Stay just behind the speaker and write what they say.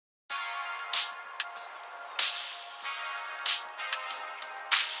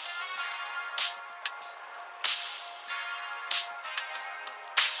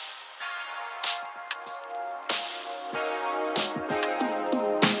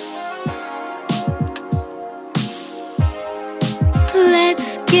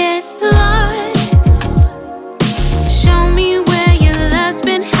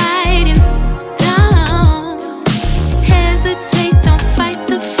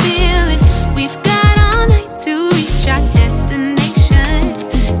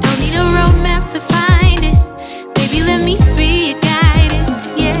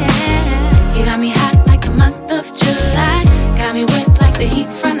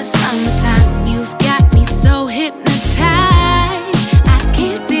the summertime. You've got me so hypnotized, I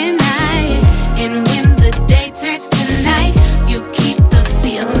can't deny it. And when the day turns to night, you keep the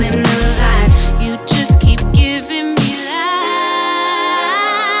feeling alive. You just keep giving me life.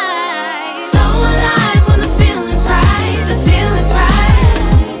 So alive when the feeling's right, the feeling's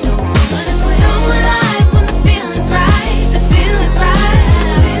right. So alive when the feeling's right, the feeling's right.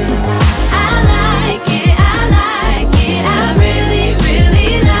 I like it, I like it, I really,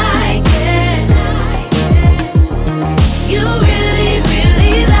 really like it. You really,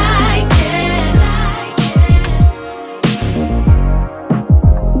 really like it.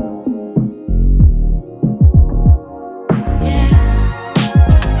 Yeah.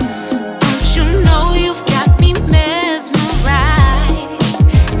 Don't you know you've got me mesmerized?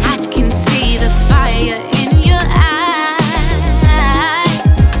 I can see the fire in your eyes.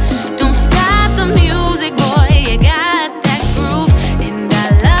 Don't stop the music, boy, you got that groove. And I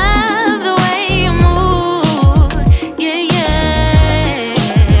love the way you move. Yeah, yeah,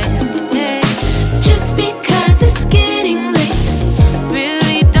 yeah. Just because it's getting late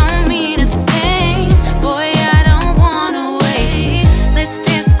really don't mean a thing. Boy, I don't wanna wait. Let's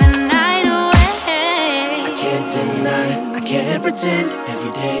dance the night away. I can't deny, I can't pretend.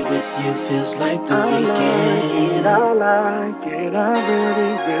 Every day with you feels like the weekend. I like it, I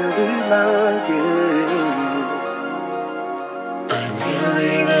really, really like it. I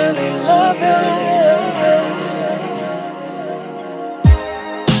really, really love it.